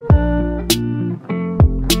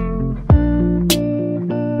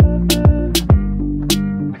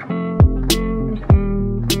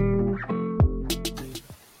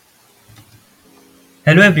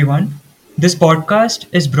Hello everyone. This podcast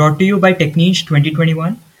is brought to you by Techniche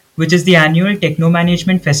 2021, which is the annual Techno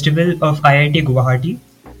Management Festival of IIT Guwahati.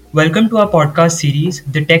 Welcome to our podcast series,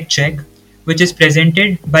 The Tech Check, which is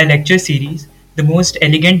presented by lecture series, The Most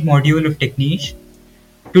Elegant Module of Techniche.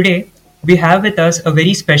 Today, we have with us a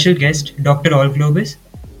very special guest, Dr. Globus,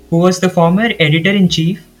 who was the former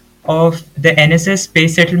editor-in-chief of the NSS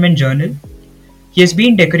Space Settlement Journal. He has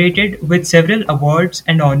been decorated with several awards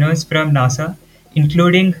and honors from NASA,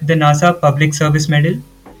 including the NASA Public Service Medal.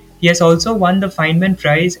 He has also won the Feynman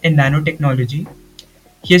Prize in Nanotechnology.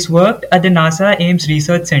 He has worked at the NASA Ames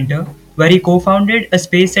Research Center, where he co-founded a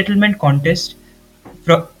space settlement contest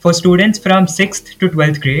for students from 6th to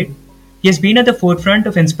 12th grade. He has been at the forefront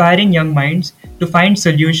of inspiring young minds to find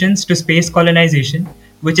solutions to space colonization,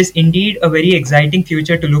 which is indeed a very exciting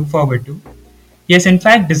future to look forward to. He has in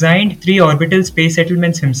fact designed 3 orbital space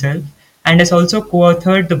settlements himself and has also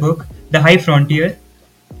co-authored the book The High Frontier,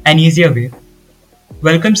 An Easier Way.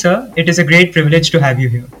 Welcome, sir. It is a great privilege to have you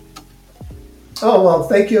here. Oh, well,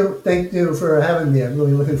 thank you. Thank you for having me. I'm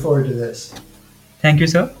really looking forward to this. Thank you,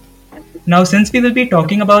 sir. Now, since we will be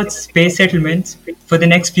talking about space settlements for the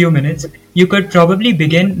next few minutes, you could probably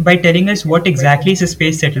begin by telling us what exactly is a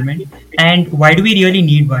space settlement and why do we really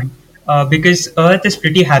need one? Because Earth is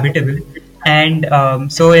pretty habitable.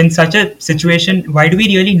 And so in such a situation, why do we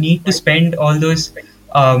really need to spend all those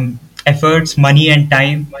efforts, money and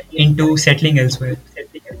time into settling elsewhere?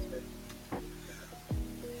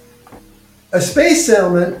 A space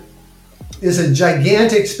settlement is a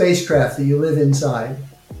gigantic spacecraft that you live inside.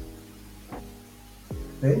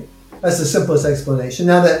 Okay? That's the simplest explanation.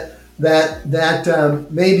 Now that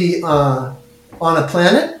may be on a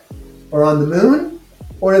planet or on the moon,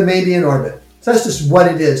 or it may be in orbit. So that's just what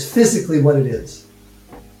it is, physically what it is.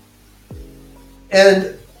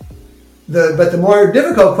 And but the more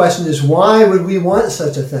difficult question is, why would we want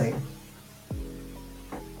such a thing?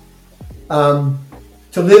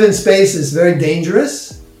 To live in space is very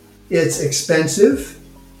dangerous. It's expensive.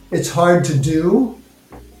 It's hard to do.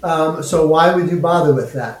 So why would you bother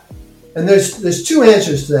with that? And there's 2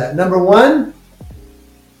 answers to that. Number 1,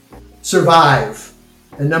 survive.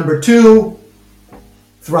 And number 2,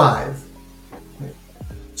 thrive.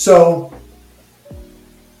 So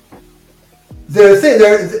there are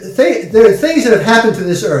things that have happened to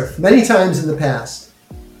this Earth many times in the past,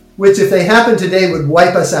 which if they happen today would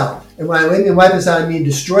wipe us out. And when I mean wipe us out, I mean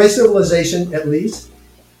destroy civilization at least.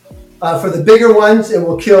 For the bigger ones, it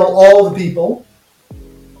will kill all the people.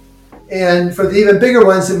 And for the even bigger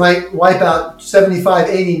ones, it might wipe out 75,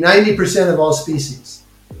 80, 90% of all species.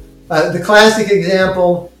 The classic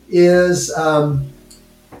example is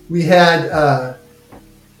we had a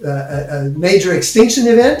major extinction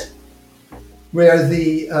event where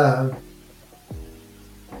an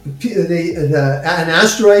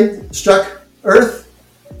asteroid struck Earth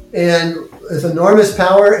and with enormous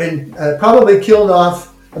power and probably killed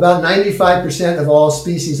off about 95% of all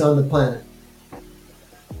species on the planet.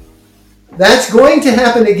 That's going to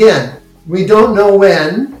happen again. We don't know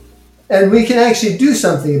when, and we can actually do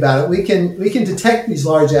something about it. We can detect these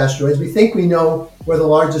large asteroids. We think we know where the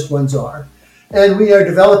largest ones are. And we are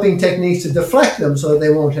developing techniques to deflect them so that they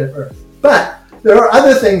won't hit Earth. But there are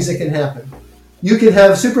other things that can happen. You can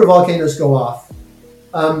have supervolcanoes go off.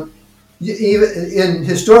 Even in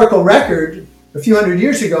historical record, a few hundred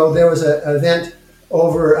years ago, there was an event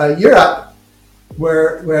over Europe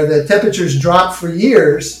where the temperatures dropped for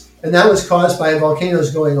years, and that was caused by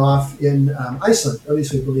volcanoes going off in Iceland. At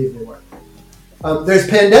least we believe they were. There's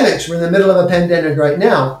pandemics. We're in the middle of a pandemic right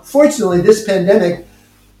now. Fortunately, this pandemic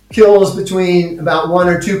kills between about 1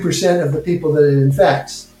 or 2% of the people that it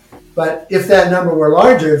infects. But if that number were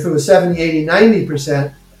larger, if it was 70, 80,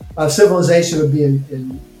 90%, civilization would be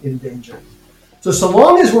in danger. So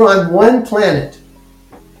long as we're on one planet,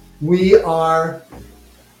 we are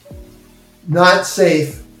not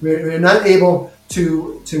safe. We're not able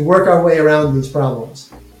to work our way around these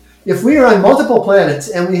problems. If we are on multiple planets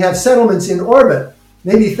and we have settlements in orbit,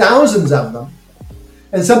 maybe thousands of them,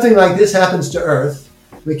 and something like this happens to Earth,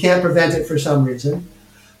 we can't prevent it for some reason,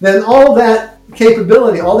 then all that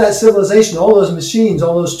capability, all that civilization, all those machines,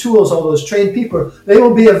 all those tools, all those trained people, they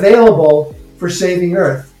will be available for saving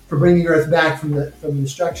Earth, for bringing Earth back from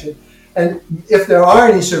destruction. And if there are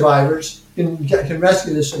any survivors, can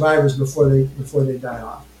rescue the survivors before they die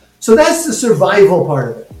off. So that's the survival part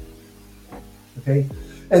of it. Okay,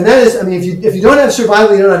 and that is, I mean, if you don't have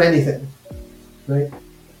survival, you don't have anything, right?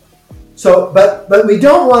 So, but we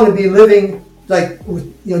don't want to be living like,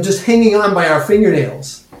 just hanging on by our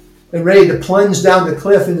fingernails and ready to plunge down the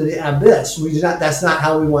cliff into the abyss. That's not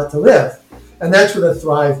how we want to live. And that's where the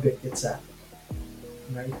thrive bit gets at.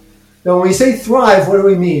 Right? Now, when we say thrive, what do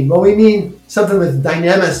we mean? Well, we mean something with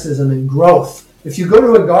dynamicism and growth. If you go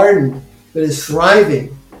to a garden that is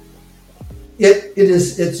thriving,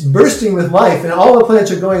 it's bursting with life, and all the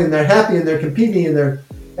plants are going, and they're happy, and they're competing, and they're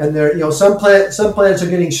some plants are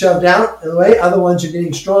getting shoved out of the way, other ones are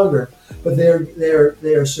getting stronger, but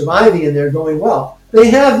they're surviving and they're going well. They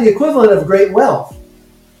have the equivalent of great wealth,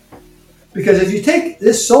 because if you take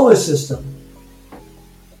this solar system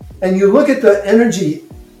and you look at the energy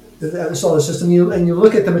of the solar system, and you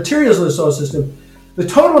look at the materials of the solar system, the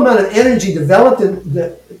total amount of energy developed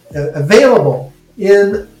available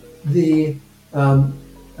in this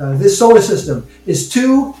solar system is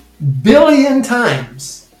 2 billion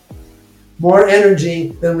times more energy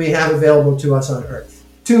than we have available to us on Earth.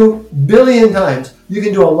 2 billion times. You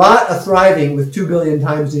can do a lot of thriving with 2 billion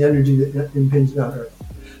times the energy that impinges on Earth.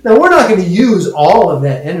 Now, we're not going to use all of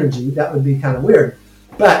that energy. That would be kind of weird.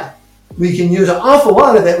 But we can use an awful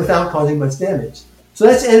lot of it without causing much damage. So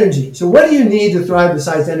that's energy. So what do you need to thrive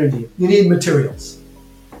besides energy? You need materials.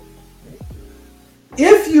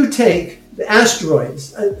 If you take the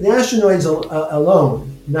asteroids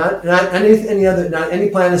alone, not any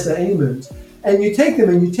planets, not any moons, and you take them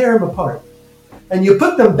and you tear them apart, and you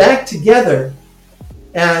put them back together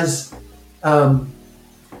as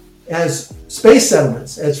space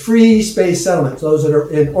settlements, as free space settlements, those that are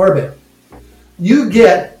in orbit, you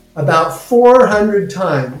get about 400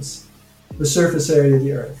 times the surface area of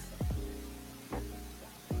the Earth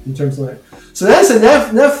in terms of land. So that's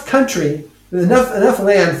enough country. There's enough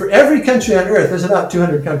land for every country on Earth. There's about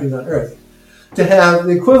 200 countries on Earth to have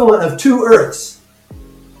the equivalent of 2 Earths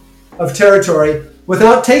of territory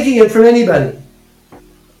without taking it from anybody,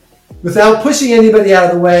 without pushing anybody out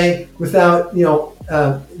of the way, without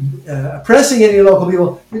oppressing any local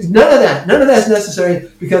people. None of that. None of that's necessary,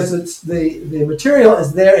 because the material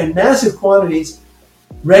is there in massive quantities,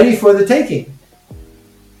 ready for the taking.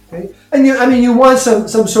 Okay? And you want some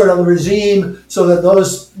sort of regime so that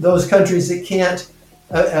those countries that can't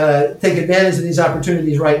take advantage of these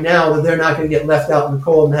opportunities right now, that they're not going to get left out in the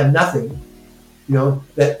cold and have nothing.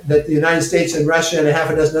 That the United States and Russia and a half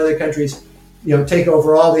a dozen other countries, take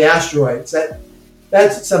over all the asteroids.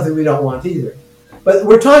 That's something we don't want either. But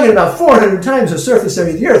we're talking about 400 times the surface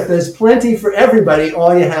area of the Earth. There's plenty for everybody.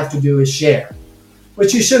 All you have to do is share,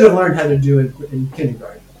 which you should have learned how to do in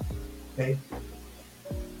kindergarten. Okay.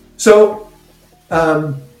 So,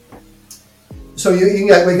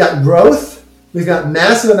 we got growth, we've got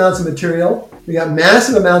massive amounts of material, we got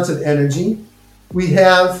massive amounts of energy, we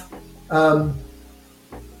have a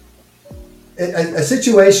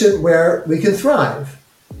situation where we can thrive.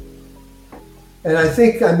 And I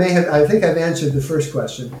think I've answered the first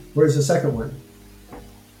question. Where's the second one?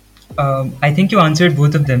 I think you answered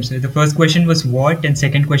both of them. So the first question was what, and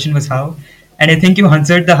second question was how. And I think you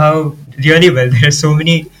answered the how really well. There are so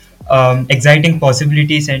many exciting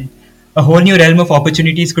possibilities, and a whole new realm of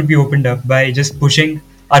opportunities could be opened up by just pushing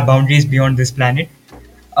our boundaries beyond this planet.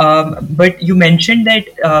 But you mentioned that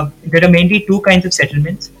there are mainly 2 kinds of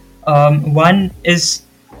settlements. One is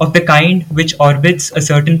of the kind which orbits a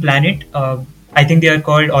certain planet. I think they are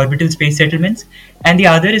called orbital space settlements. And the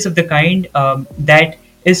other is of the kind that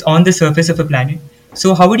is on the surface of a planet.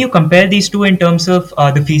 So how would you compare these two in terms of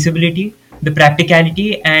the feasibility, the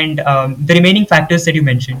practicality, and the remaining factors that you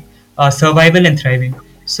mentioned, survival and thriving?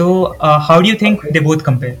 So how do you think they both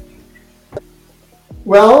compare?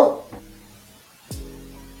 Well,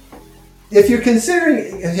 if you're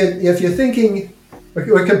thinking,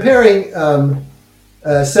 we're comparing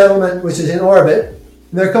a settlement which is in orbit.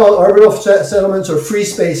 They're called orbital settlements or free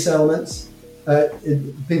space settlements.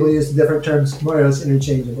 People use different terms more or less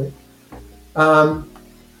interchangeably.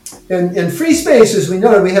 In free space, as we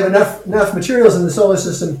noted, we have enough materials in the solar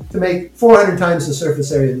system to make 400 times the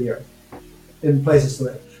surface area of the Earth in places to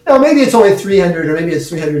live. Now, maybe it's only 300, or maybe it's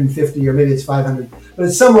 350, or maybe it's 500, but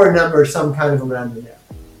it's somewhere a number, some kind of around in there.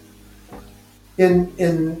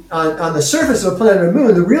 On the surface of a planet or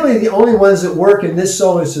moon, really the only ones that work in this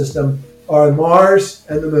solar system are Mars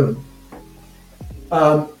and the Moon.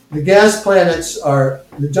 The gas planets are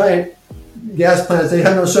the giant gas planets. They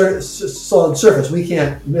have no solid surface. We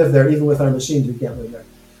can't live there, even with our machines. We can't live there.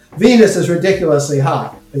 Venus is ridiculously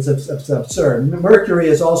hot. It's absurd. Mercury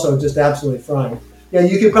is also just absolutely frying. Yeah,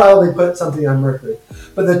 you could probably put something on Mercury.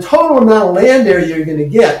 But the total amount of land area you're going to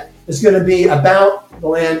get is going to be about the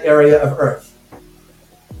land area of Earth.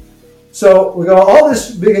 So we go all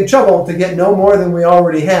this big in trouble to get no more than we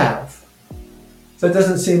already have. So it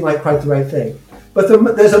doesn't seem like quite the right thing. But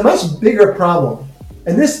there's a much bigger problem.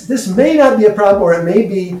 And this may not be a problem, or it may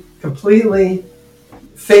be completely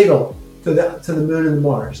fatal to the Moon and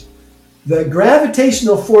Mars. The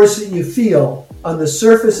gravitational force that you feel on the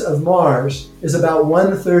surface of Mars is about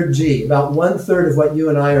 1/3 g, about 1/3 of what you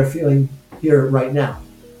and I are feeling here right now.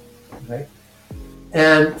 Okay?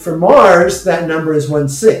 And for Mars, that number is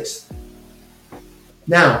 1/6.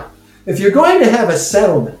 Now, if you're going to have a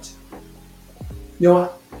settlement,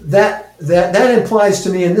 that implies to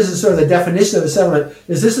me, and this is sort of the definition of a settlement,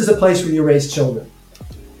 is this is a place where you raise children.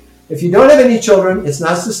 If you don't have any children, it's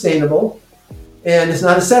not sustainable, and it's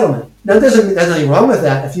not a settlement. Now, there's nothing wrong with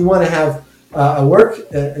that. If you want to have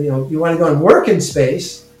you want to go and work in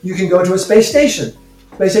space, you can go to a space station.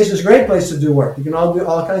 Space station is a great place to do work. You can all do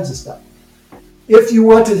all kinds of stuff. If you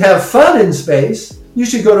want to have fun in space, you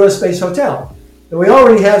should go to a space hotel. And we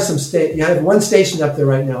already have you have one station up there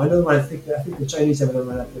right now. I think the Chinese have another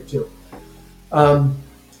one up there too.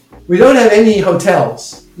 We don't have any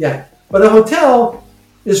hotels yet, but a hotel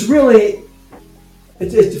is really,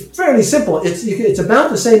 it's fairly simple. It's about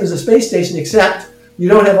the same as a space station, except you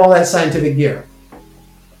don't have all that scientific gear.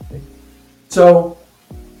 So,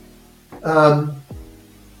 so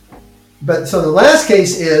the last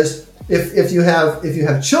case is if you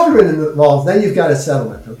have children involved, then you've got a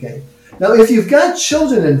settlement. Okay. Now, if you've got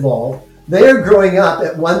children involved, they are growing up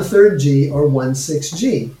at 1/3 g or 1/6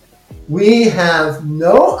 g. We have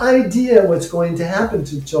no idea what's going to happen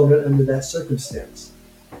to children under that circumstance.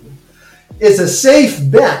 It's a safe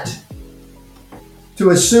bet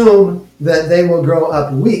to assume that they will grow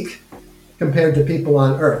up weak compared to people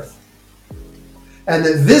on Earth. And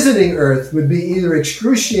that visiting Earth would be either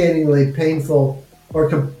excruciatingly painful or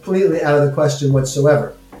completely out of the question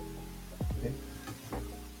whatsoever.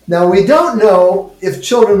 Now, we don't know if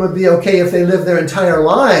children would be okay if they lived their entire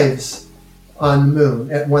lives on the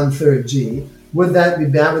moon at 1/3 g. Would that be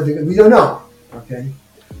bad? We don't know. Okay.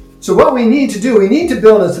 So what we need to do, we need to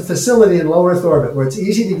build a facility in low Earth orbit where it's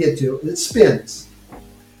easy to get to. It spins.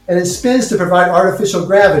 And it spins to provide artificial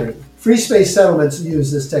gravity. Free space settlements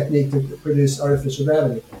use this technique to produce artificial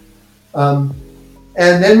gravity.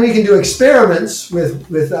 And then we can do experiments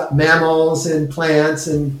with mammals and plants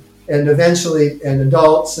and eventually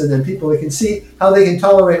adults, and then people. We can see how they can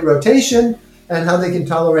tolerate rotation and how they can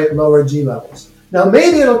tolerate lower G levels. Now,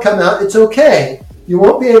 maybe it'll come out, it's okay. You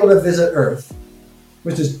won't be able to visit Earth,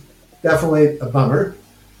 which is definitely a bummer.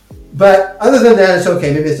 But other than that, it's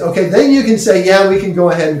okay. Maybe it's okay. Then you can say, yeah, we can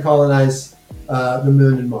go ahead and colonize the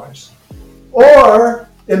moon and Mars. Or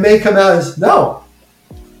it may come out as, no.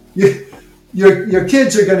 Your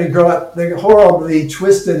kids are going to grow up, they're horribly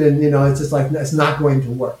twisted, and it's just like, it's not going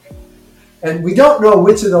to work. And we don't know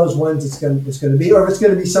which of those ones it's going to be, or if it's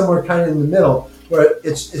going to be somewhere kind of in the middle, where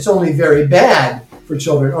it's only very bad for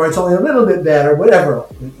children, or it's only a little bit bad, or whatever.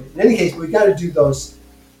 In any case, we've got to do those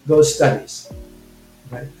studies.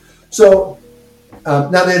 Okay? So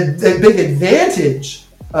now the big advantage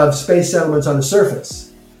of space settlements on the surface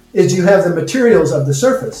is you have the materials of the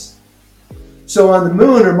surface. So on the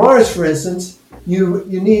moon or Mars, for instance, you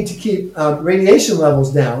need to keep radiation levels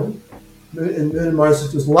down. In moon and Mars,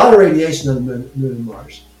 there's a lot of radiation on the moon and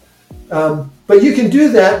Mars. But you can do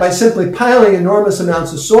that by simply piling enormous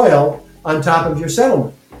amounts of soil on top of your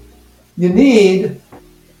settlement. You need,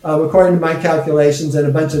 according to my calculations and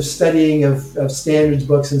a bunch of studying of standards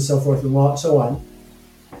books and so forth and so on,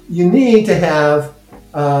 you need to have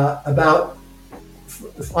about,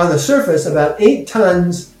 on the surface, about 8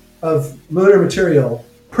 tons of lunar material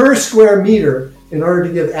per square meter in order to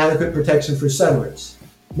give adequate protection for settlers.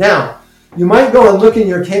 Now, you might go and look in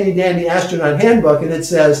your handy-dandy astronaut handbook and it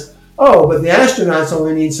says, oh, but the astronauts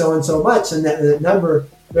only need so and so much, and that number,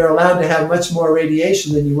 they're allowed to have much more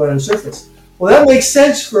radiation than you would on the surface. Well, that makes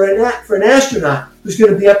sense for an astronaut who's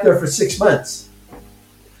going to be up there for 6 months.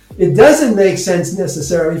 It doesn't make sense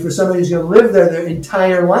necessarily for somebody who's going to live there their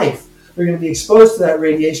entire life. They're going to be exposed to that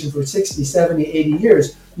radiation for 60, 70, 80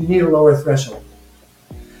 years. You need a lower threshold.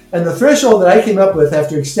 And the threshold that I came up with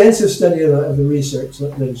after extensive study of the research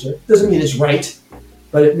literature, doesn't mean it's right,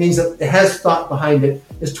 but it means that it has thought behind it,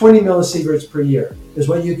 is 20 millisieverts per year, is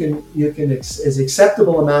what you can is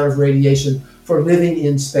acceptable amount of radiation for living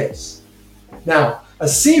in space. Now, a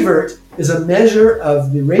sievert is a measure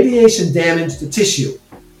of the radiation damage to tissue.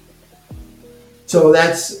 So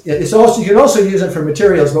you can also use it for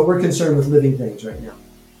materials, but we're concerned with living things right now.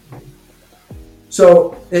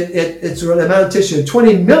 So it's the amount of tissue.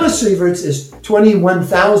 20 millisieverts is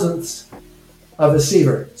 21,000ths of a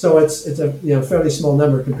sievert. So it's a fairly small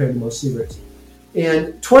number compared to most sieverts.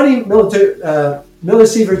 And 20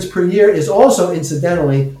 millisieverts per year is also,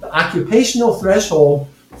 incidentally, the occupational threshold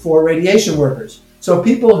for radiation workers. So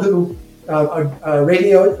people who are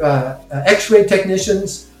X-ray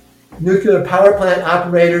technicians, nuclear power plant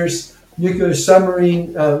operators, nuclear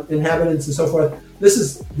submarine inhabitants and so forth. This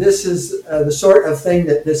is the sort of thing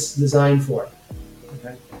that this is designed for.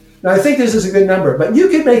 Okay? Now, I think this is a good number, but you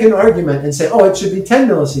could make an argument and say, oh, it should be 10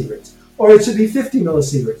 millisieverts, or it should be 50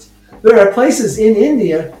 millisieverts. There are places in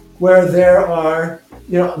India where there are,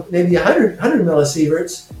 maybe 100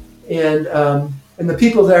 millisieverts, and the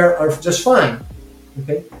people there are just fine.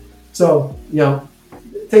 Okay, so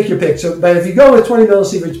take your pick. So, but if you go with 20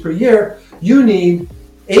 millisieverts per year, you need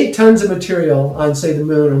 8 tons of material on, say, the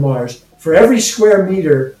moon or Mars for every square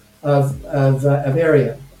meter of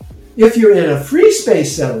area. If you're in a free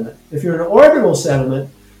space settlement, if you're in an orbital settlement,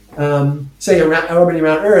 say orbiting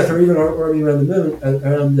around Earth or even orbiting around the moon,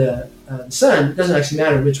 around the sun, it doesn't actually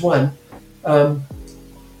matter which one,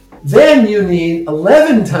 then you need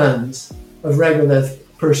 11 tons of regolith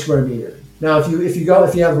per square meter. Now, if you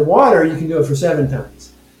have the water, you can do it for 7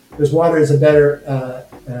 tons, because water is a better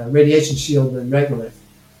radiation shield than regolith.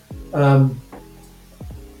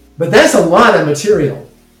 But that's a lot of material.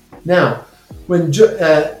 Now, when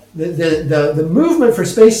the movement for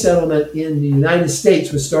space settlement in the United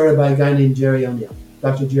States was started by a guy named Jerry O'Neill,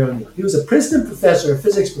 Dr. Jerry O'Neill. He was a Princeton professor, a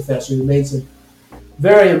physics professor, who made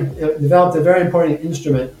developed a very important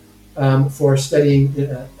instrument for studying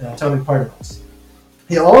atomic particles.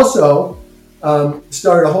 He also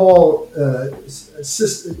started a whole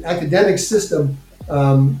academic system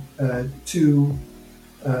to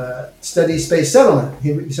study space settlement.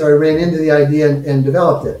 He sort of ran into the idea and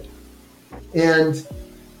developed it. And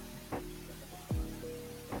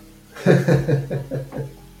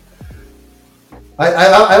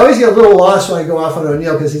I always get a little lost when I go off on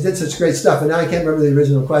O'Neill because he did such great stuff, and now I can't remember the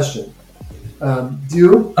original question. Do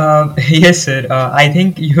you? Yes, sir. I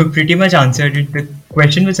think you pretty much answered it. The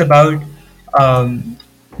question was about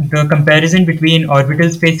the comparison between orbital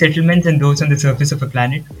space settlements and those on the surface of a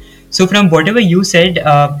planet. So from whatever you said,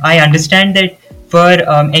 I understand that for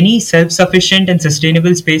any self-sufficient and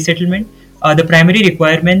sustainable space settlement, the primary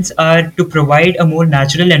requirements are to provide a more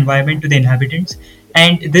natural environment to the inhabitants,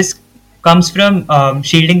 and this comes from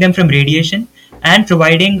shielding them from radiation and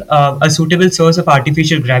providing a suitable source of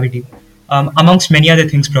artificial gravity, amongst many other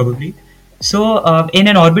things probably. So in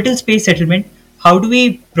an orbital space settlement, how do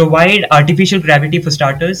we provide artificial gravity for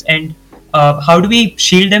starters, and how do we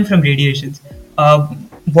shield them from radiations?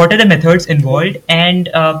 What are the methods involved, and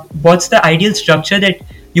what's the ideal structure that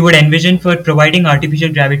you would envision for providing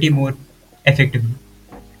artificial gravity more effectively?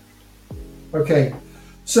 Okay,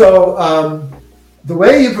 so the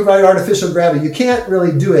way you provide artificial gravity, you can't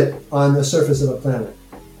really do it on the surface of a planet.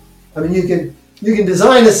 I mean, you can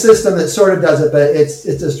design a system that sort of does it, but it's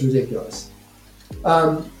just ridiculous.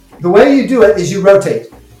 The way you do it is you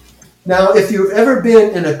rotate. Now, if you've ever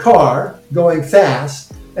been in a car going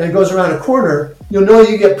fast and it goes around a corner, you'll know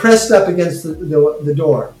you get pressed up against the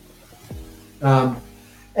door.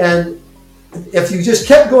 And if you just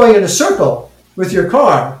kept going in a circle with your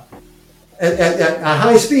car at a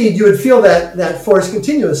high speed, you would feel that force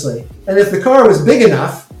continuously. And if the car was big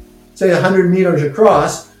enough, say 100 meters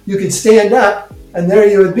across, you could stand up, and there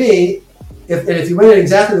you would be. If you went at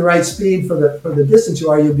exactly the right speed for the distance you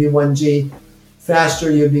are, you'd be 1g.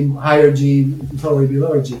 Faster, you'd be higher g. Slower, you'd be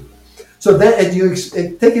lower g. So that you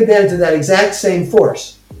take advantage of that exact same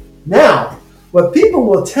force. Now, what people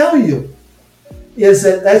will tell you is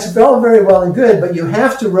that that's very well and good, but you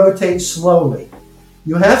have to rotate slowly.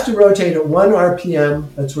 You have to rotate at 1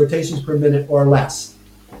 RPM, that's rotations per minute, or less.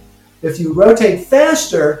 If you rotate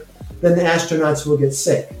faster, then the astronauts will get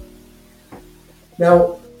sick.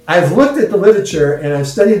 Now, I've looked at the literature and I've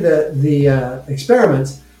studied the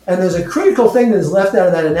experiments, and there's a critical thing that is left out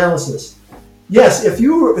of that analysis. Yes, if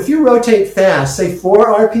you rotate fast, say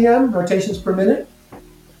 4 RPM, rotations per minute,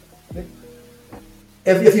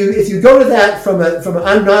 if you go to that from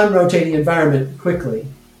a non-rotating environment quickly,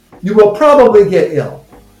 you will probably get ill.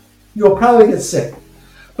 You will probably get sick.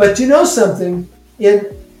 But you know something?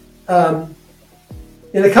 In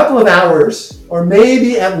a couple of hours, or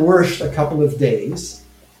maybe at worst a couple of days,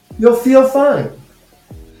 you'll feel fine.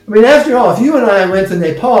 I mean, after all, if you and I went to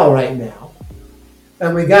Nepal right now,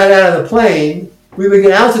 and we got out of the plane, we would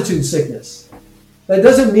get altitude sickness. That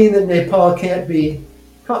doesn't mean that Nepal can't be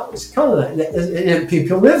colonized. And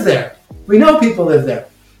people live there. We know people live there.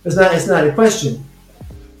 It's not a question.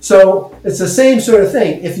 So it's the same sort of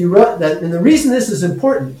thing. And the reason this is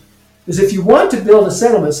important is if you want to build a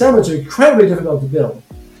settlement, settlements are incredibly difficult to build.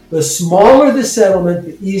 The smaller the settlement,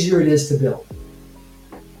 the easier it is to build.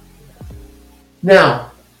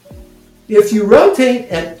 Now, if you rotate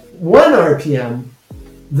at 1 RPM,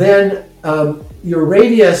 then your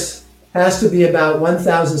radius has to be about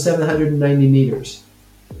 1,790 meters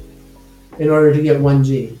in order to get 1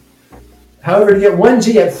 G. However, to get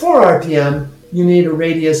 1G at 4 RPM, you need a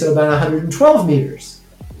radius of about 112 meters.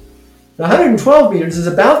 The 112 meters is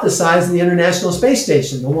about the size of the International Space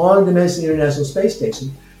Station, the long dimension International Space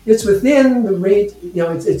Station. It's within the rate,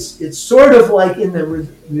 it's sort of like in the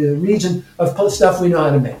region of stuff we know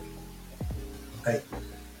how to make. Right?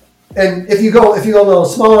 And if you go a little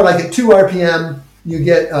smaller, like at 2 RPM, you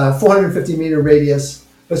get a 450 meter radius.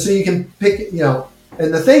 But so you can pick,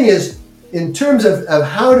 and the thing is, in terms of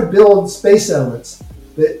how to build space settlements,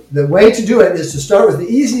 the way to do it is to start with the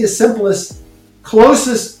easiest, simplest,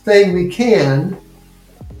 closest thing we can,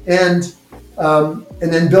 and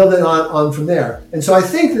then build it on from there. And so I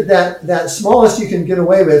think that smallest you can get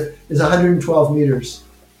away with is 112 meters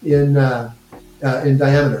in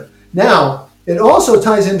diameter. Now, it also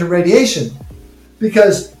ties into radiation,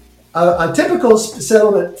 because a typical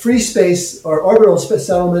settlement, free space or orbital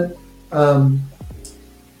settlement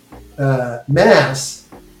mass,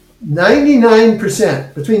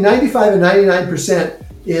 99%, between 95 and 99%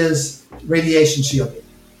 is radiation shielding.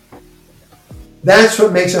 That's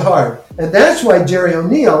what makes it hard. And that's why Jerry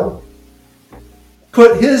O'Neill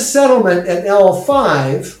put his settlement at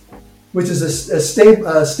L5, which is a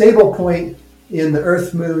stable point in the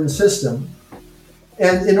Earth-Moon system.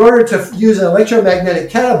 And in order to use an electromagnetic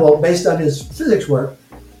catapult based on his physics work,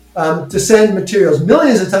 to send materials,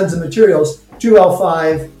 millions of tons of materials to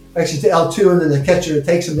L5, actually to L2, and then the catcher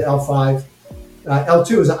takes them to L5.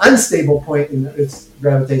 L2 is an unstable point in its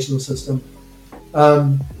gravitational system,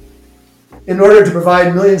 in order to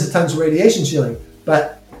provide millions of tons of radiation shielding.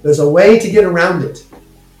 But there's a way to get around it.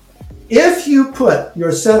 If you put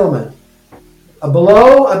your settlement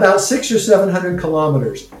below about 600 or 700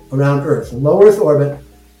 kilometers around Earth, a low Earth orbit,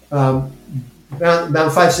 about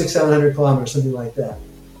 500, 600, 700 kilometers, something like that,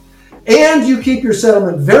 and you keep your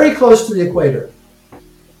settlement very close to the equator,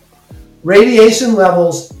 radiation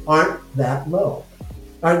levels aren't that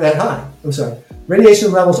high.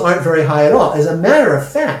 Radiation levels aren't very high at all. As a matter of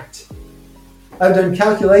fact, I've done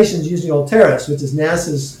calculations using Alteris, which is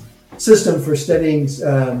NASA's system for studying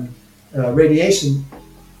radiation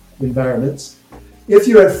environments. If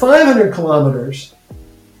you're at 500 kilometers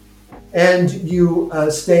and you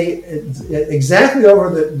stay exactly over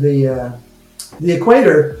the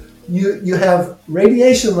equator, you have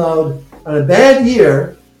radiation load on a bad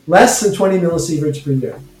year less than 20 millisieverts per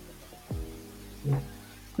year.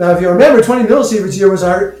 Now, if you remember, 20 millisieverts a year was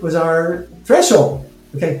our threshold.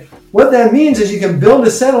 Okay, what that means is you can build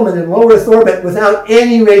a settlement in low Earth orbit without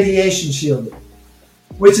any radiation shielding,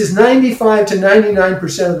 which is 95 to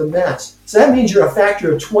 99% of the mass. So that means you're a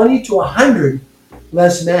factor of 20 to 100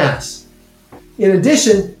 less mass. In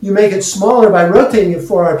addition, you make it smaller by rotating at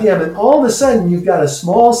 4 RPM, and all of a sudden you've got a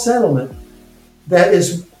small settlement that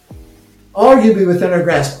is arguably within our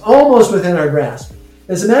grasp, almost within our grasp.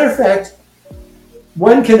 As a matter of fact,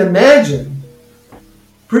 one can imagine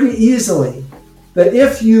pretty easily that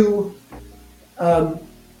if you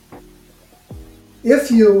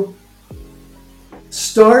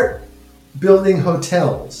start building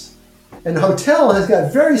hotels, and a hotel has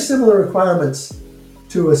got very similar requirements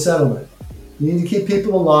to a settlement. You need to keep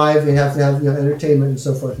people alive, you have to have entertainment and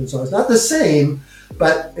so forth and so on. It's not the same,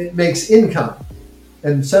 but it makes income.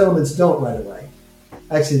 And settlements don't right away.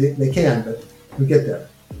 Actually, they can, but we get there.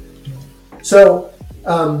 So,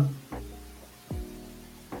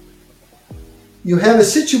 you have a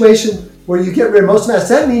situation where you get rid of most mass.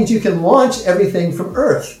 That means you can launch everything from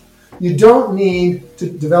Earth. You don't need to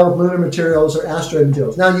develop lunar materials or asteroid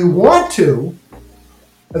materials. Now, you want to,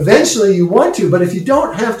 eventually you want to, but if you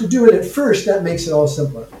don't have to do it at first, that makes it all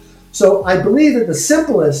simpler. So I believe that the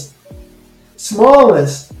simplest,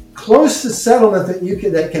 smallest, closest settlement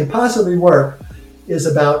that can possibly work is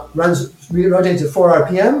rotates at 4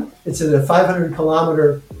 RPM. It's at a 500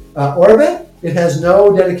 kilometer orbit. It has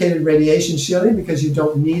no dedicated radiation shielding because you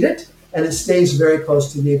don't need it, and it stays very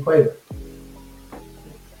close to the equator.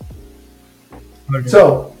 Okay.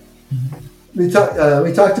 So we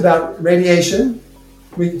talked about radiation.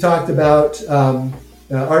 We talked about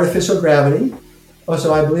artificial gravity.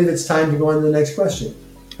 Also, I believe it's time to go on to the next question.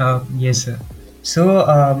 Yes, sir. So,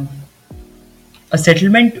 a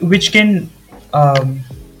settlement which can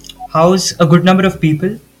house a good number of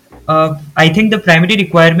people, I think the primary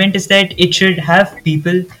requirement is that it should have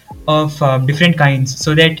people of different kinds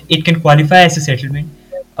so that it can qualify as a settlement.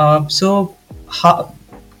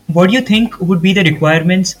 What do you think would be the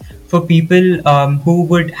requirements for people who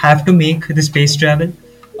would have to make the space travel?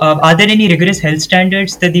 Are there any rigorous health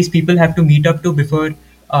standards that these people have to meet up to before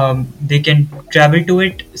they can travel to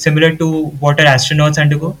it, similar to what our astronauts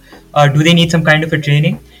undergo? Do they need some kind of a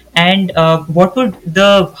training? And what would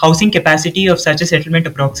the housing capacity of such a settlement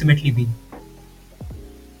approximately be?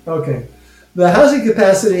 Okay. The housing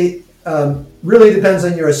capacity really depends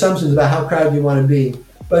on your assumptions about how crowded you want to be,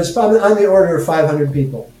 but it's probably on the order of 500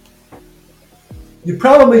 people. You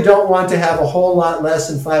probably don't want to have a whole lot less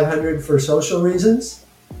than 500 for social reasons,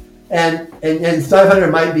 and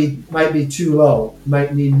 500 might be too low. You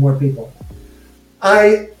might need more people.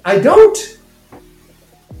 I don't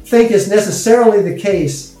think it's necessarily the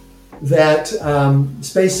case that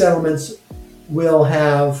space settlements will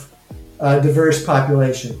have a diverse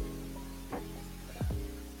population.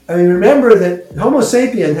 I mean, remember that Homo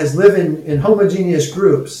sapien has lived in homogeneous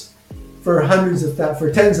groups for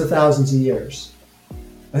tens of thousands of years.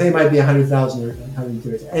 I think it might be 100,000 or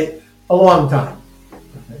 130,000, a long time.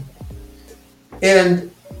 Okay.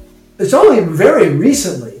 And it's only very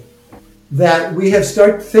recently that we have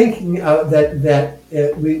started thinking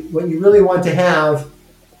what you really want to have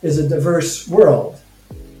is a diverse world.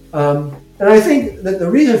 And I think that the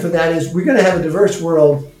reason for that is we're going to have a diverse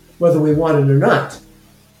world whether we want it or not.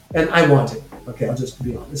 And I want it. Okay, I'll just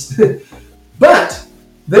be honest. But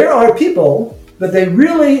there are people that they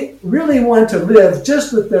really, really want to live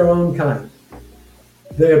just with their own kind.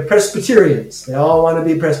 They're Presbyterians. They all want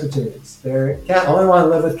to be Presbyterians. They only want to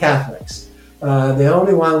live with Catholics. They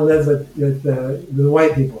only want to live with the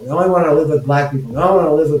white people. They only want to live with black people. They only want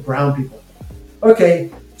to live with brown people.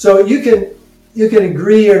 Okay, so you can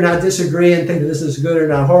agree or not disagree and think that this is good or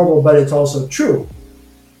not horrible, but it's also true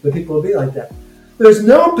that people will be like that. There's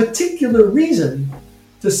no particular reason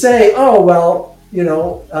to say, oh, well,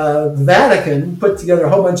 the Vatican put together a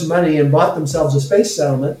whole bunch of money and bought themselves a space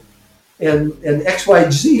settlement, and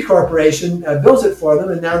XYZ Corporation builds it for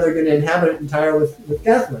them, and now they're going to inhabit it entirely with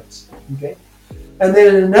Catholics. Okay, and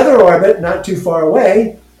then in another orbit, not too far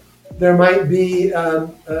away, there might be a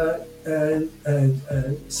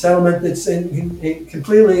settlement that's in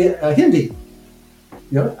completely Hindi.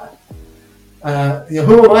 Who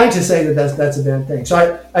am I to say that that's a bad thing?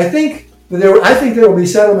 So I think there will be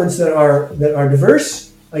settlements that are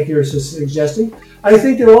diverse, like you're suggesting. I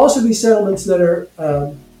think there will also be settlements that are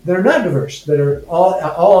not diverse, that are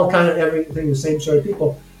all kind of everything the same sort of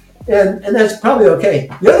people, and that's probably okay.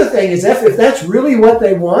 The other thing is if that's really what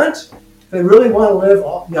they want, if they really want to live,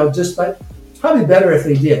 it's probably better if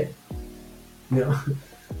they did.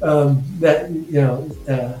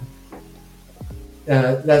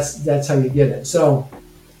 That's how you get it. So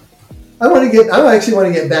I actually want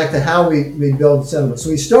to get back to how we build settlements.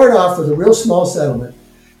 So we start off with a real small settlement,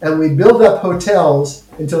 and we build up hotels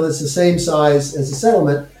until it's the same size as a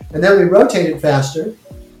settlement, and then we rotate it faster.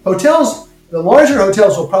 The larger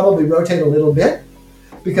hotels will probably rotate a little bit,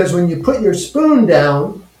 because when you put your spoon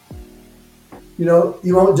down,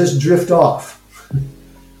 you won't just drift off.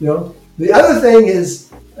 The other thing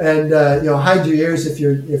is, and hide your ears if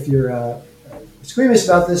you're squeamish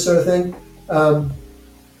about this sort of thing.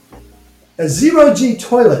 A zero-G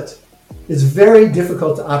toilet is very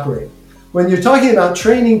difficult to operate. When you're talking about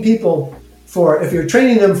training people if you're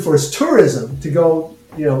training them for tourism to go,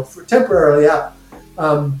 temporarily up,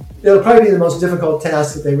 it'll probably be the most difficult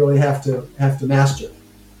task that they really have to master.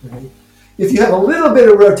 Okay? If you have a little bit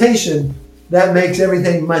of rotation, that makes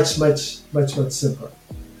everything much, much, much, much simpler.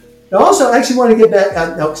 Now, also, I actually want to get back.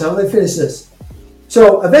 So I'm going to finish this.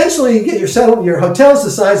 So eventually, you get your hotels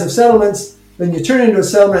the size of settlements. Then you turn it into a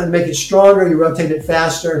settlement and make it stronger. You rotate it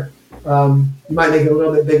faster. You might make it a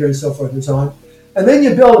little bit bigger and so forth and so on. And then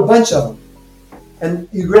you build a bunch of them. And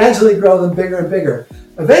you gradually grow them bigger and bigger.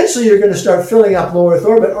 Eventually, you're going to start filling up low Earth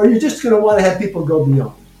orbit, or you're just going to want to have people go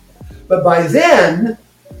beyond. But by then,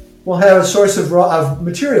 we'll have a source of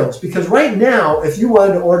materials. Because right now, if you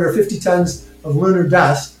wanted to order 50 tons of lunar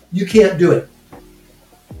dust, you can't do it.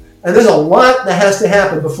 And there's a lot that has to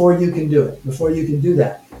happen before you can do it, before you can do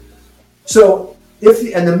that. So,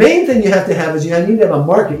 and the main thing you have to have is you need to have a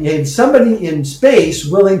market. You need somebody in space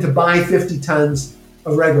willing to buy 50 tons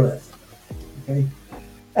of regolith. Okay?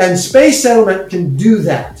 And space settlement can do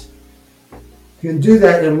that. You can do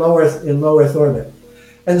that in low Earth orbit.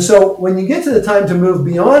 And so when you get to the time to move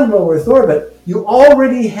beyond low Earth orbit, you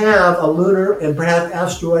already have a lunar and perhaps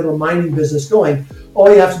asteroidal mining business going.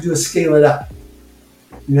 All you have to do is scale it up.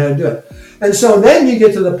 You know how to do it. And so then you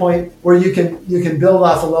get to the point where you can build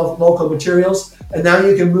off of local materials, and now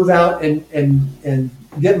you can move out and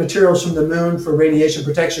get materials from the moon for radiation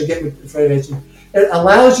protection, radiation. It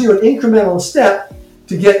allows you an incremental step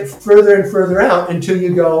to get further and further out until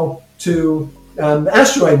you go to the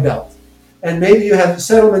asteroid belt. And maybe you have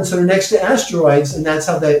settlements that are next to asteroids, and that's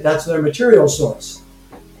their material source.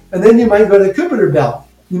 And then you might go to the Kuiper belt.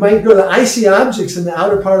 You might go to icy objects in the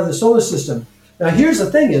outer part of the solar system. Now, here's the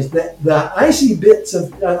thing is that the icy bits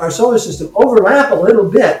of our solar system overlap a little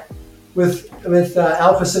bit with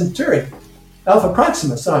Alpha Centauri, Alpha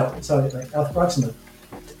Proxima. Like Alpha Proxima.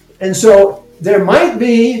 And so there might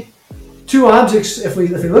be two objects, if we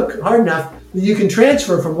look hard enough, that you can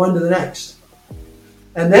transfer from one to the next.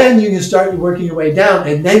 And then you can start working your way down,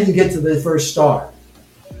 and then you get to the first star.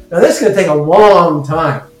 Now that's going to take a long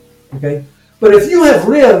time, okay? But if you have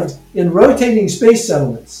lived in rotating space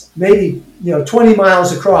settlements, maybe 20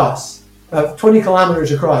 miles across, 20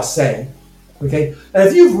 kilometers across, say, okay? And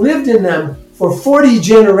if you've lived in them for 40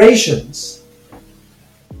 generations,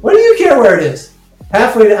 what do you care where it is?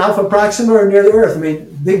 Halfway to Alpha Proxima or near the Earth? I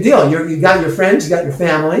mean, big deal. You got your friends, you got your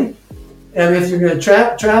family. And if you're going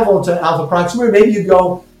to travel to Alpha Proxima, maybe you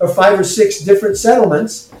go 5 or 6 different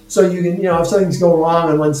settlements. So you can, if something's going wrong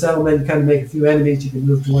in one settlement, you kind of make a few enemies, you can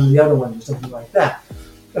move to one of the other ones or something like that.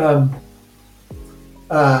 And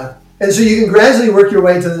so you can gradually work your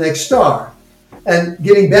way to the next star, and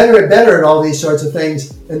getting better and better at all these sorts of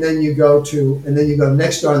things. And then you go to the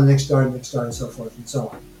next star, and the next star, and the next star, and so forth and so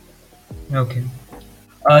on. Okay.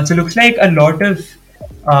 So it looks like a lot of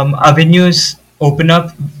avenues open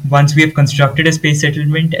up once we have constructed a space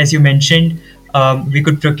settlement. As you mentioned, we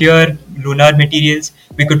could procure lunar materials,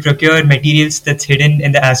 we could procure materials that's hidden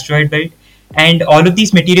in the asteroid belt, and all of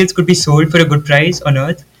these materials could be sold for a good price on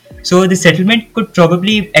Earth. So the settlement could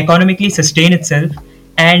probably economically sustain itself.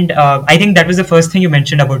 And I think that was the first thing you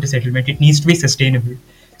mentioned about the settlement. It needs to be sustainable.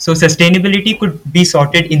 So sustainability could be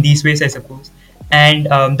sorted in these ways, I suppose. And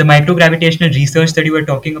the microgravitational research that you were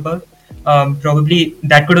talking about, probably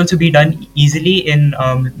that could also be done easily in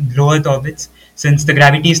low Earth orbits, since the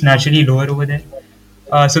gravity is naturally lower over there.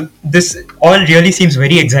 So this all really seems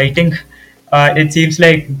very exciting. It seems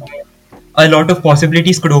like a lot of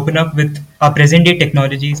possibilities could open up with our present day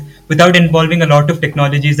technologies without involving a lot of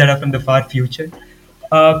technologies that are from the far future.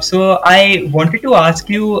 So I wanted to ask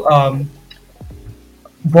you,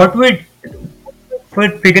 what would, for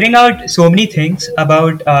figuring out so many things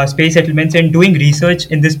about space settlements and doing research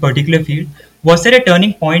in this particular field, was there a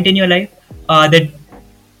turning point in your life that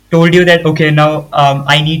told you that, okay, now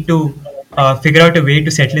I need to figure out a way to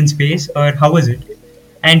settle in space, or how was it?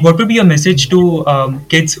 And what would be your message to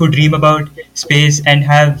kids who dream about space and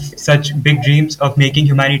have such big dreams of making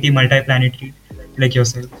humanity multiplanetary, like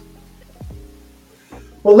yourself?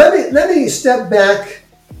 Well, let me step back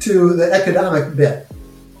to the economic bit,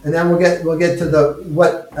 and then we'll get to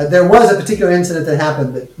there was a particular incident that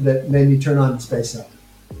happened that made me turn on the space settlement.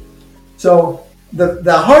 So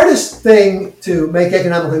the hardest thing to make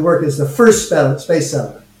economically work is the first space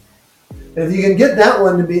settlement. And if you can get that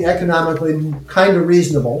one to be economically kind of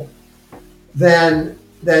reasonable, then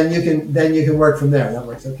you can work from there. That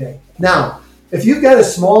works okay. Now, if you've got a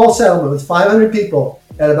small settlement with 500 people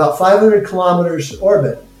at about 500 kilometers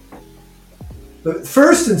orbit, the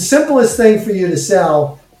first and simplest thing for you to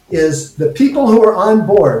sell is the people who are on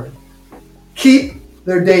board keep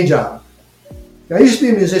their day job. Now, I used to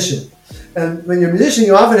be a musician. And when you're a musician,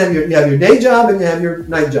 you often have your day job and you have your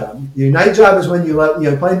night job. Your night job is when you love,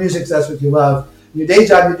 play music, so that's what you love. Your day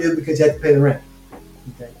job you do because you have to pay the rent.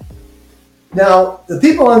 Okay. Now, the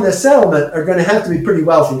people on this settlement are going to have to be pretty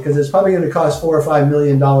wealthy, because it's probably going to cost $4 or $5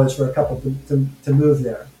 million for a couple to move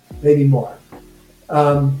there, maybe more.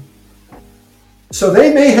 So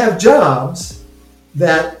they may have jobs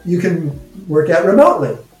that you can work at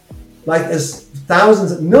remotely, like as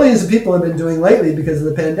millions of people have been doing lately because of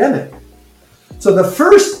the pandemic. So the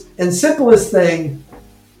first and simplest thing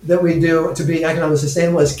that we do to be economically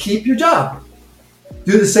sustainable is keep your job.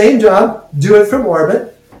 Do the same job, do it from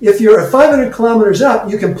orbit. If you're at 500 kilometers up,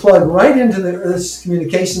 you can plug right into the Earth's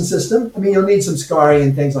communication system. I mean, you'll need some scarring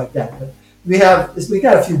and things like that, but we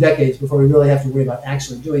got a few decades before we really have to worry about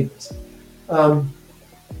actually doing this.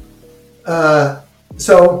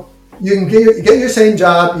 So you can get your same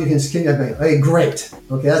job, you can okay, great.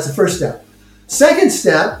 Okay, that's the first step. Second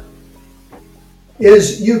step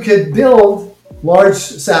is you could build large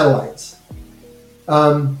satellites.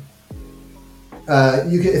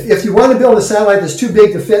 If you want to build a satellite that's too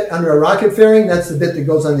big to fit under a rocket fairing, that's the bit that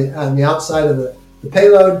goes on the outside of the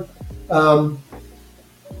payload.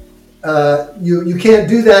 You can't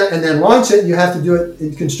do that and then launch it. You have to do it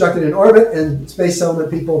and construct it in orbit, and space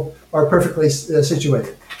settlement people are perfectly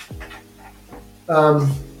situated. The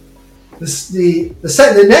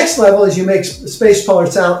next level is you make space power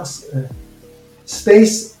settlements,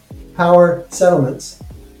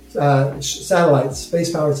 satellites,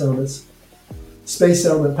 space power settlements, space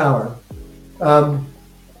settlement power. And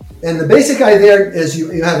the basic idea is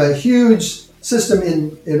you have a huge system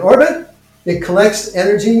in orbit. It collects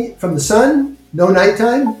energy from the sun, no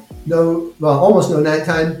nighttime, almost no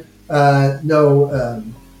nighttime,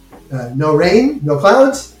 no rain, no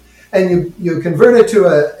clouds. and you convert it to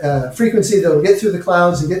a frequency that will get through the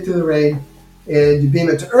clouds and get through the rain, and you beam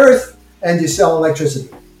it to Earth, and you sell electricity.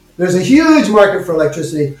 There's a huge market for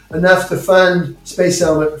electricity, enough to fund space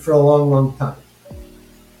settlement for a long, long time.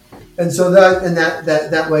 And so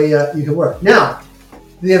that way you can work. Now,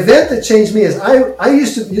 the event that changed me is I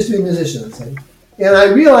used to be a musician, I'd say, and I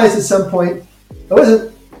realized at some point I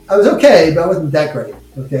was okay, but I wasn't that great.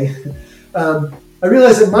 Okay, I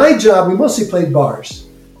realized that my job, we mostly played bars.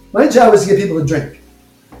 My job was to get people to drink,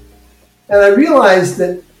 and I realized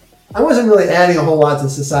that I wasn't really adding a whole lot to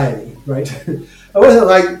society. Right, I wasn't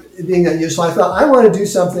like being that useful. I thought I want to do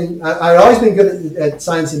something. I'd always been good at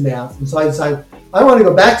science and math, and so I decided I want to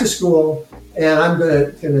go back to school, and I'm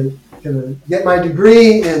going to get my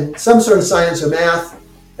degree in some sort of science or math,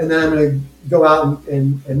 and then I'm going to go out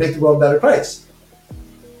and make the world a better place.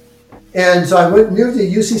 And so I moved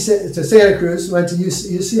to Santa Cruz, went to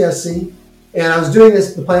UCSC, and I was doing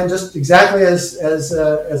the plan just exactly as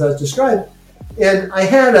I was described. And I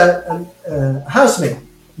had a housemate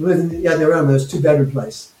who lived in the other room. There was a 2-bedroom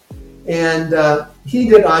place, and he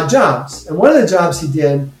did odd jobs. And one of the jobs he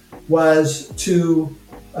did was to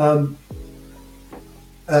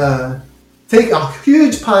take a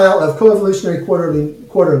huge pile of coevolutionary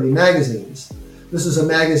quarterly magazines. This is a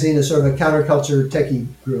magazine, a sort of a counterculture techie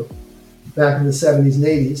group back in the 70s and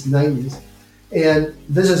 80s, 90s. And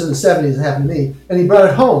this is in the 70s, it happened to me. And he brought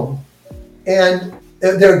it home. And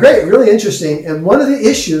they're great, really interesting. And one of the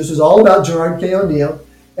issues was all about Gerard K. O'Neill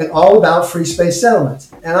and all about free space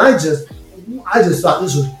settlements. And I just thought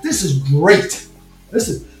this is great. This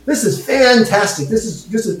is fantastic. This is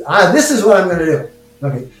what I'm going to do.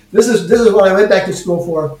 Okay, this is what I went back to school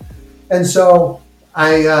for. And so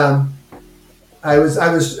I was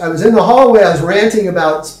in the hallway. I was ranting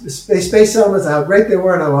about space settlements, how great they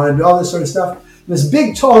were, and I wanted to do all this sort of stuff. And this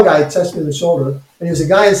big, tall guy touched me on the shoulder, and he was a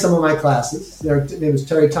guy in some of my classes. His name was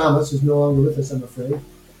Terry Thomas, who's no longer with us, I'm afraid.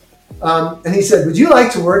 And he said, "Would you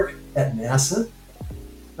like to work at NASA?"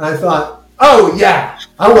 And I thought, "Oh yeah,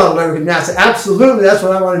 I want to work at NASA. Absolutely, that's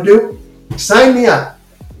what I want to do. Sign me up."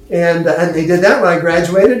 And they did that when I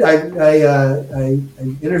graduated. I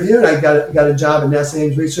interviewed. I got a job at NASA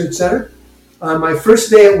Ames Research Center. On my first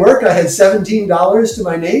day at work, I had $17 to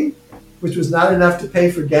my name, which was not enough to pay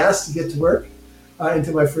for gas to get to work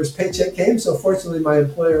until my first paycheck came. So fortunately, my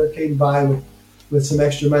employer came by with some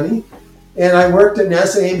extra money. And I worked at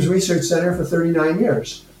NASA Ames Research Center for 39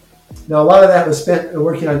 years. Now, a lot of that was spent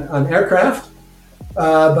working on aircraft,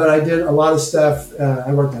 but I did a lot of stuff.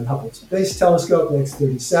 I worked on Hubble Space Telescope, the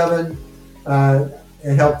X-37.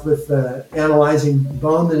 It helped with analyzing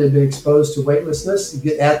bone that had been exposed to weightlessness, to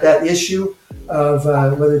get at that issue of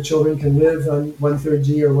whether children can live on 1/3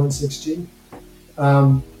 G or 1/6 G.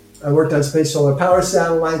 I worked on space solar power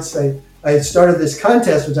satellites. I started this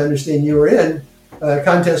contest, which I understand you were in, a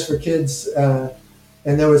contest for kids,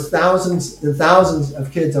 and there was thousands and thousands of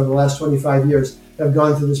kids over the last 25 years that have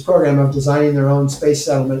gone through this program of designing their own space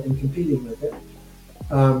settlement and competing with it.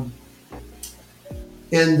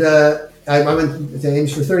 I went to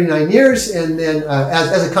Ames for 39 years, and then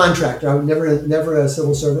as a contractor, I was never a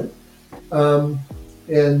civil servant,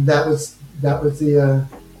 and that was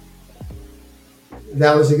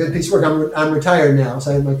a good piece of work. I'm retired now,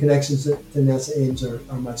 so my connections to NASA Ames are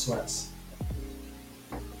much less.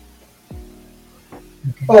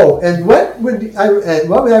 Okay. Oh, and what would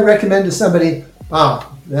I recommend to somebody?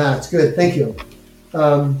 That's good. Thank you.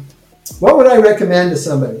 What would I recommend to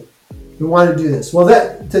somebody who want to do this? Well,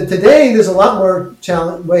 today there's a lot more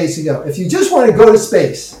ways to go. If you just want to go to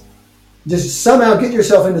space, just somehow get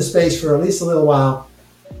yourself into space for at least a little while.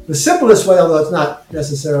 The simplest way, although it's not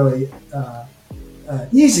necessarily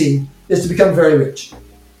easy, is to become very rich.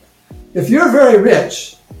 If you're very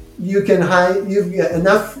rich, you can you've got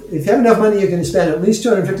enough. If you have enough money, you can spend at least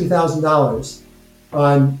 $250,000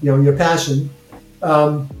 on your passion.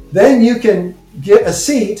 Then you can get a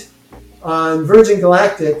seat on Virgin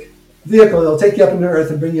Galactic vehicle. They'll take you up into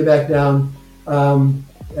Earth and bring you back down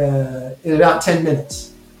in about 10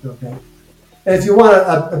 minutes. Okay. And if you want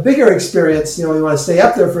a bigger experience, you want to stay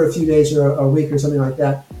up there for a few days or a week or something like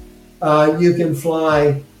that, you can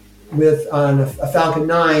fly on a Falcon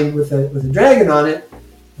 9 with a Dragon on it.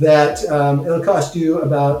 That it'll cost you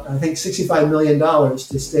about, I think, $65 million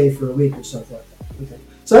to stay for a week or something like that. Okay.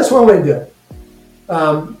 So that's one way to do it.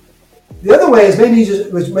 The other way is maybe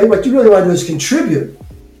what you really want to do is contribute.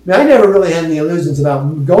 I never really had any illusions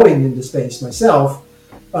about going into space myself,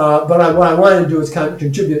 but what I wanted to do is kind of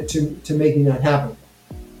contribute to making that happen.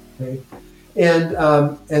 Okay? And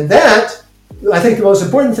that, I think the most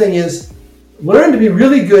important thing is learn to be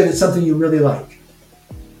really good at something you really like.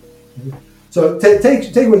 Okay? So take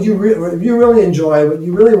what what you really enjoy, what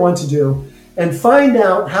you really want to do, and find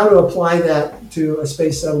out how to apply that to a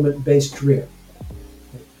space settlement-based career.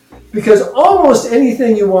 Because almost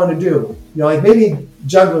anything you want to do, like maybe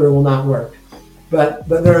juggler will not work, but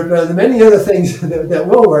there are many other things that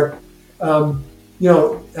will work.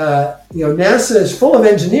 NASA is full of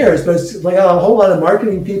engineers, but it's like a whole lot of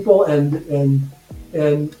marketing people and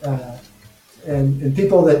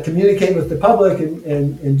people that communicate with the public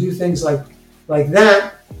and do things like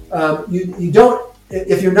that. You don't,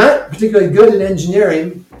 if you're not particularly good at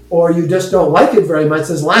engineering or you just don't like it very much,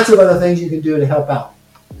 there's lots of other things you can do to help out.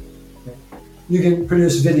 You can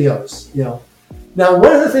produce videos, Now,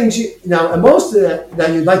 one of the things most of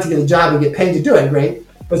that you'd like to get a job and get paid to do it, great.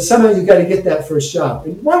 But somehow you've got to get that first job.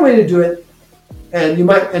 And one way to do it, and you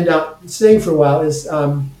might end up staying for a while, is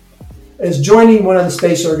joining one of the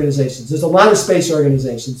space organizations. There's a lot of space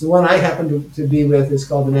organizations. The one I happen to be with is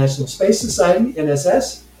called the National Space Society,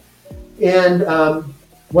 NSS. And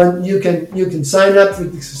when you can sign up,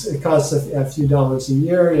 it costs a few dollars a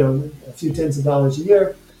year, a few tens of dollars a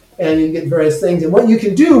year, and you get various things. And what you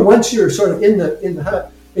can do once you're sort of in the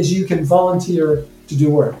hut is you can volunteer to do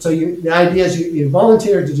work. So the idea is you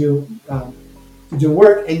volunteer to do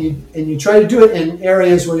work, and you try to do it in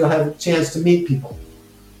areas where you'll have a chance to meet people,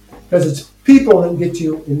 because it's people that get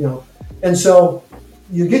you, And so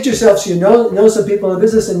you get yourself, so you know some people in the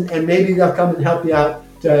business, and maybe they'll come and help you out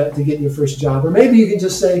to get your first job. Or maybe you can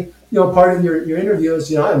just say, part of your interview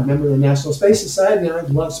is, I'm a member of the National Space Society, I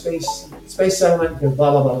love space settlement,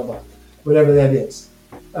 blah, blah, blah, blah, blah, whatever that is.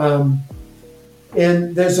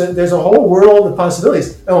 And there's a whole world of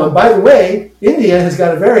possibilities. Oh, and by the way, India has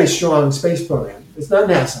got a very strong space program. It's not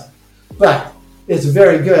NASA, but it's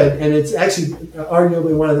very good, and it's actually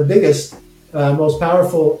arguably one of the biggest, most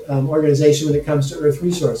powerful organization when it comes to Earth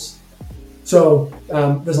resource. So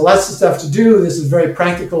there's lots of stuff to do. This is very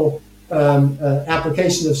practical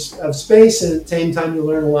application of space, and at the same time you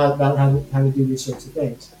learn a lot about how to do these sorts of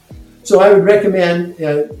things. So I would recommend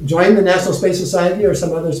join the National Space Society or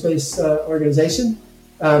some other space organization.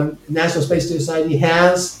 National Space Society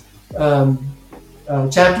has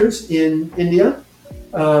chapters in India,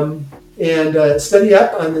 and study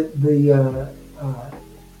up on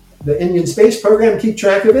the Indian space program. Keep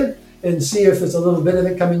track of it and see if there's a little bit of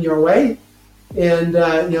it coming your way. And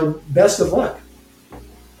best of luck.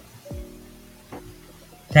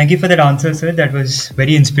 Thank you for that answer, sir. That was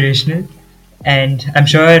very inspirational. And I'm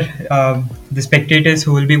sure the spectators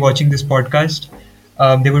who will be watching this podcast,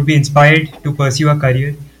 they would be inspired to pursue a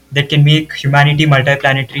career that can make humanity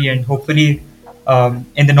multiplanetary and hopefully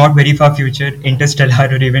in the not very far future, interstellar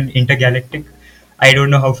or even intergalactic. I don't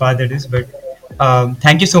know how far that is, but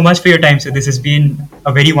thank you so much for your time, sir. This has been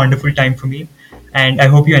a very wonderful time for me, and I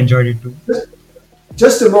hope you enjoyed it too.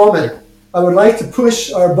 Just a moment. I would like to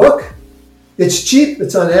push our book. It's cheap.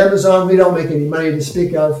 It's on Amazon. We don't make any money to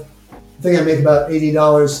speak of. I think I make about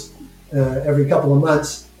 $80 every couple of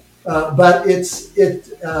months. But it's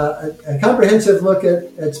a comprehensive look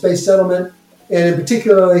at space settlement, and in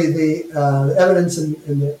particularly the evidence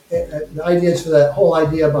and the ideas for that whole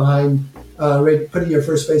idea behind putting your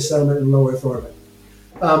first space settlement in low Earth orbit.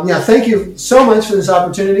 Thank you so much for this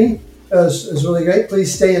opportunity. It was really great.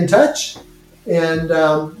 Please stay in touch, and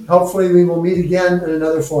hopefully we will meet again in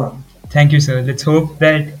another forum. Thank you, sir. Let's hope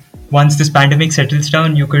that once this pandemic settles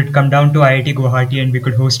down, you could come down to IIT Guwahati and we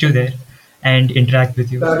could host you there and interact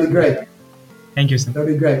with you. That would be great. Thank you, sir. That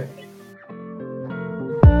would be great.